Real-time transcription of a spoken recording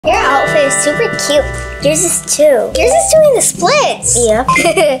is super cute. Yours is too. Yours is doing the splits. Yeah.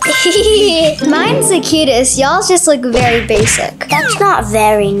 Mine's the cutest. Y'all's just look very basic. That's not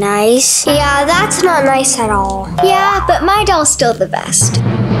very nice. Yeah, that's not nice at all. Yeah, but my doll's still the best.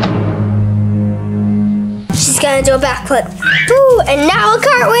 She's gonna do a backflip. Woo! And now a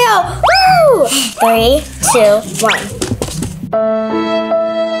cartwheel. Woo! 3, 2, 1.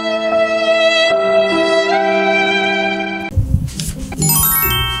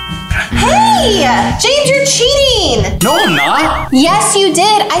 Hey! James, you're cheating! No, I'm not. Yes, you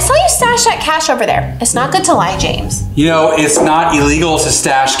did. I saw you stash that cash over there. It's not good to lie, James. You know, it's not illegal to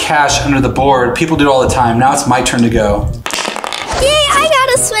stash cash under the board. People do it all the time. Now it's my turn to go. Yay, I got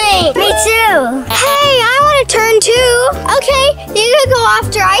a swing. Me too. Hey, I want to turn too. Okay, you can go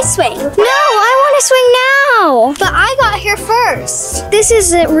after I swing. No, I want to swing now. But I got here first. This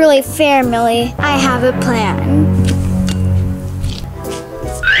isn't really fair, Millie. I have a plan.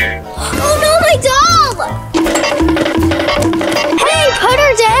 Oh no, my doll! Hey, put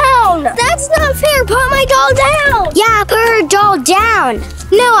her down! That's not fair, put my doll down! Yeah, put her doll down.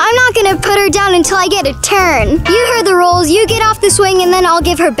 No, I'm not gonna put her down until I get a turn. You heard the rules. You get off the swing and then I'll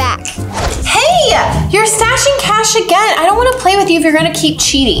give her back. Hey! You're stashing cash again. I don't want to play with you if you're going to keep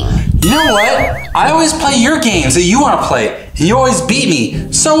cheating. You know what? I always play your games that you want to play, and you always beat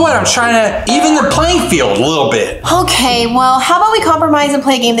me. So what? I'm trying to even the playing field a little bit. Okay, well, how about we compromise and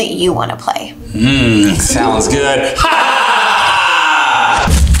play a game that you want to play? Sounds good. Ha!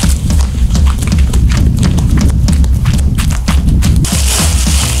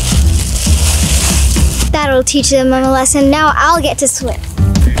 That'll teach them a lesson. Now I'll get to swim.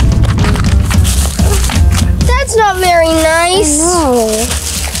 That's not very nice. No.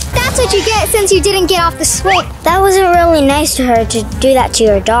 That's what you get since you didn't get off the swing. That wasn't really nice to her to do that to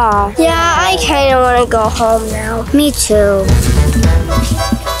your doll. Yeah, I kind of want to go home now. Me too.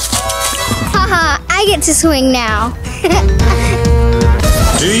 Haha, I get to swing now.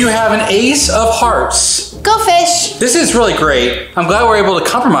 Do you have an ace of hearts? Go fish. This is really great. I'm glad we're able to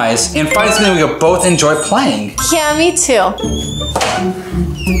compromise and find something we can both enjoy playing. Yeah, me too.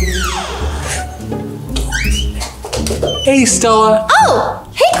 Hey, Stella. Oh,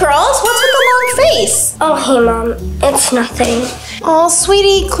 hey girls, what's with the long face? Oh, hey, Mom. It's nothing. Oh,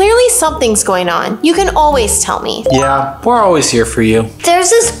 sweetie, clearly something's going on. You can always tell me. Yeah, we're always here for you. There's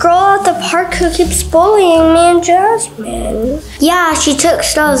this girl at the park who keeps bullying me and Jasmine. Yeah, she took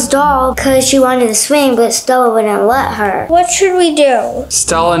Stella's doll because she wanted to swing, but Stella wouldn't let her. What should we do?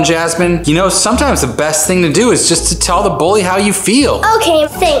 Stella and Jasmine, you know, sometimes the best thing to do is just to tell the bully how you feel. Okay,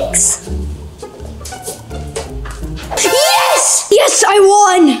 thanks. Yes! Yes, I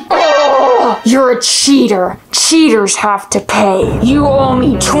won! Oh, you're a cheater. Cheaters have to pay. You owe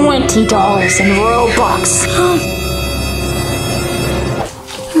me $20 in Robux.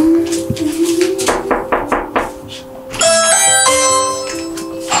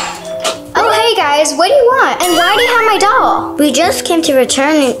 Oh, hey guys, what do you want? And why do you have my doll? We just came to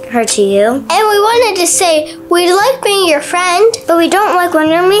return her to you. And we wanted to say we'd like being your friend, but we don't like when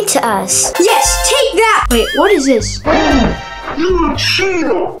you're mean to us. Yes, take that! Wait, what is this? You're a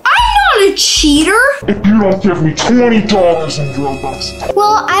cheater! I'm not a cheater! If you don't give me $20 in Robux.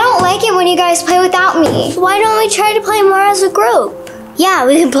 Well, I don't like it when you guys play without me. Why don't we try to play more as a group? Yeah,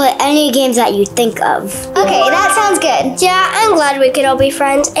 we can play any games that you think of. Okay, that sounds good. Yeah, I'm glad we could all be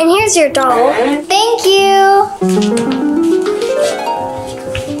friends. And here's your doll. Thank you.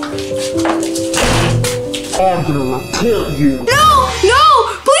 I'm gonna report you. No!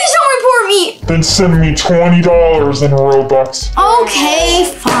 No! Please don't report me! Then send me $20 in Robux. Okay,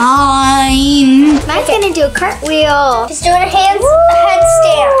 fine. Mine's gonna do a cartwheel. She's doing her hands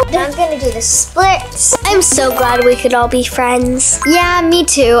headstand. I'm gonna do the splits. I'm so glad we could all be friends. Yeah, me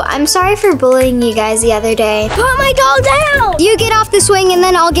too. I'm sorry for bullying you guys the other day. Put my doll down! You get off the swing and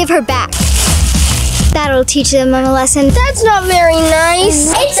then I'll give her back. That'll teach them a lesson. That's not very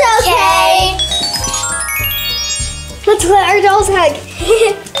nice. It's okay. Let's let our dolls hug.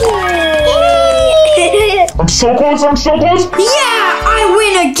 I'm so close, I'm so close. Yeah, I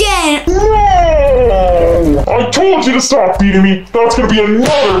win again! No! I told you to stop beating me. That's gonna be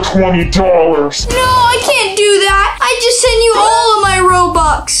another $20. No, I can't do that. I just sent you all of my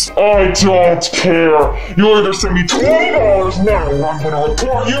Robux. I don't care. You'll either send me $20 now or I'm gonna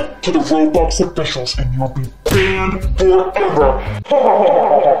report you to the Robux officials and you'll be banned forever.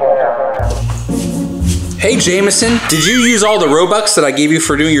 Hey, Jameson, did you use all the Robux that I gave you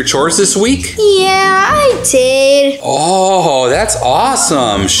for doing your chores this week? Yeah, I did. Oh, that's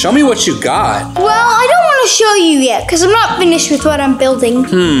awesome. Show me what you got. Well, I don't want to show you yet because I'm not finished with what I'm building.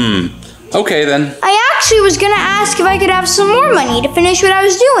 Okay then. I actually was gonna ask if I could have some more money to finish what I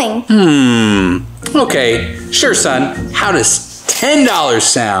was doing. Okay, sure, son. How does $10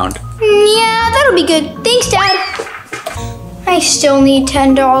 sound? Yeah, that'll be good. Thanks, Dad. I still need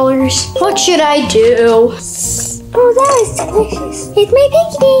 $10. What should I do? Oh, that is delicious. It's my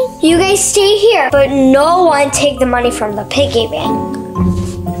piggy bank. You guys stay here, but no one take the money from the piggy bank.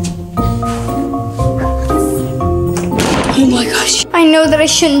 Oh my gosh. I know that I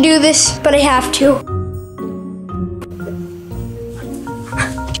shouldn't do this, but I have to.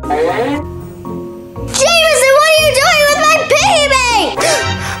 Jameson, what are you doing with my piggy bank?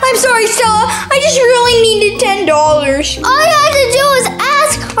 I'm sorry, Stella. I just really needed $10. All you had to do was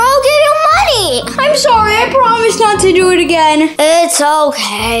ask, or I'll give you money. I'm sorry. I promise not to do it again. It's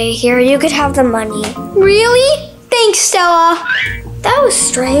okay. Here, you could have the money. Really? Thanks, Stella. That was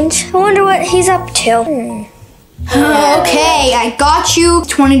strange. I wonder what he's up to. Okay, I got you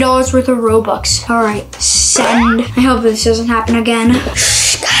 $20 worth of Robux. All right, send. I hope this doesn't happen again.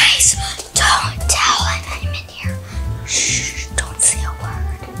 Shh, guys, don't tell him I'm in here. Shh, don't say a word.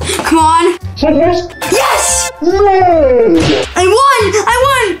 Come on. Yes! I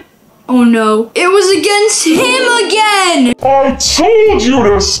won! Oh no, it was against him again. I told you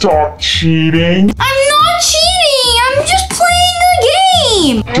to stop cheating. I'm not cheating, I'm just playing the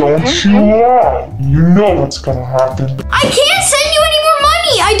game. Don't you lie. You know what's gonna happen. I can't send you any more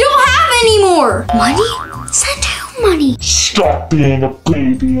money. I don't have any more. Money? Send who money? Stop being a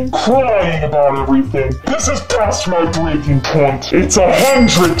baby and crying about everything. This is past my breaking point. It's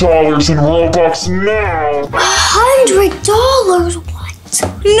 $100 in Robux now. $100? What?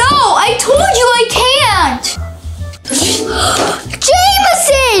 No, I told you I can't.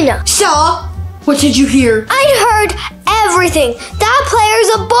 Jameson! Stella, what did you hear? I heard everything. That player's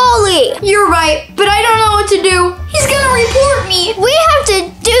a bully. You're right, but I don't know what to do. He's gonna report me. We have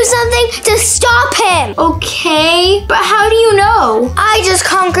to do something to stop him. Okay, but how do you know? I just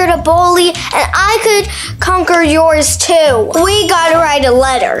conquered a bully, and I could conquer yours too. We gotta write a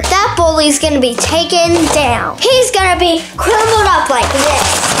letter. That bully's gonna be taken down. He's gonna be crumbled up like this.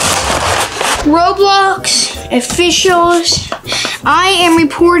 Roblox officials, I am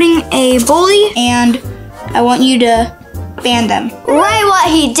reporting a bully, and I want you to ban them. Write what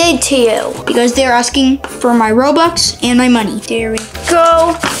he did to you. Because they're asking for my Robux and my money. There we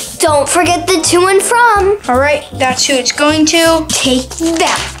go. Don't forget the to and from. All right, that's who it's going to. Take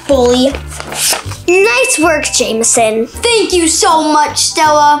that, bully. Nice work, Jameson. Thank you so much,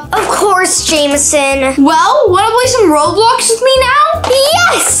 Stella. Of course, Jameson. Well, wanna play some Roblox with me now?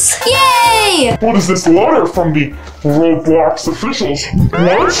 Yes! Yay! What is this letter from the Roblox officials?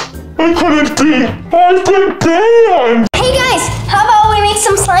 What? I couldn't be. I've been banned. Hey guys, how about we make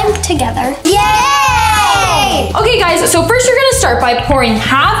some slime together? Yay! Okay guys, so first you're gonna start by pouring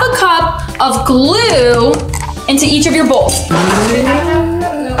half a cup of glue into each of your bowls. Here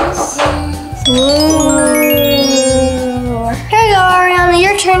you go, Ariana,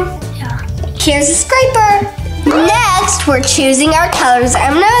 your turn. Yeah. Here's a scraper. Next, we're choosing our colors.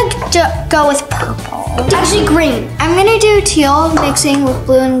 I'm gonna go with purple. Actually, green. I'm gonna do teal, mixing with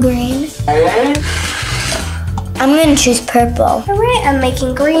blue and green. I'm gonna choose purple. All right, I'm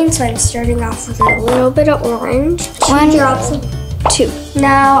making green, so I'm starting off with a little bit of orange. One drop. Two.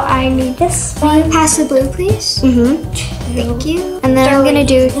 Now I need this one. Pass the blue, please. Thank you. And then Three. I'm gonna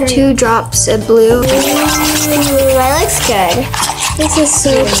do 2 drops of blue. That looks good. This is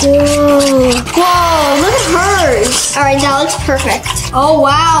so cool. Whoa, look at hers. All right, that looks perfect. Oh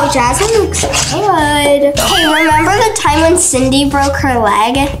wow, Jasmine looks good. Hey, remember the time when Cindy broke her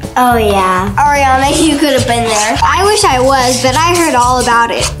leg? Oh yeah. Ariana, you could have been there. I wish I was, but I heard all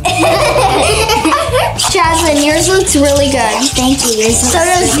about it. Jasmine, yours looks really good. Thank you. So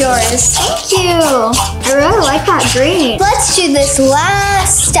does yours. Thank you. I really like that green. Let's do this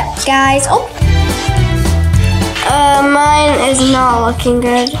last step, guys. Oh. Mine is not looking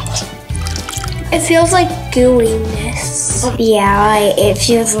good. It feels like gooiness. Yeah, it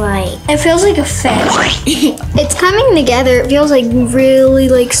feels like a fish. It's coming together. It feels like really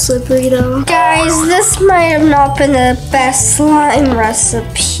slippery though. Guys, this might have not been the best slime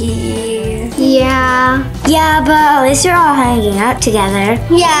recipe. Yeah. Yeah, but at least you're all hanging out together.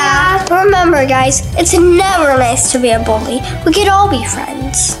 Yeah. Remember, guys, it's never nice to be a bully. We could all be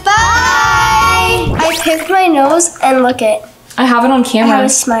friends. Bye! I picked my nose and look it. I have it on I camera. have a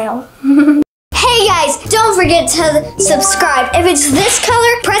smile. Hey guys, don't forget to subscribe. If it's this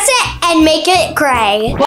color, press it and make it gray.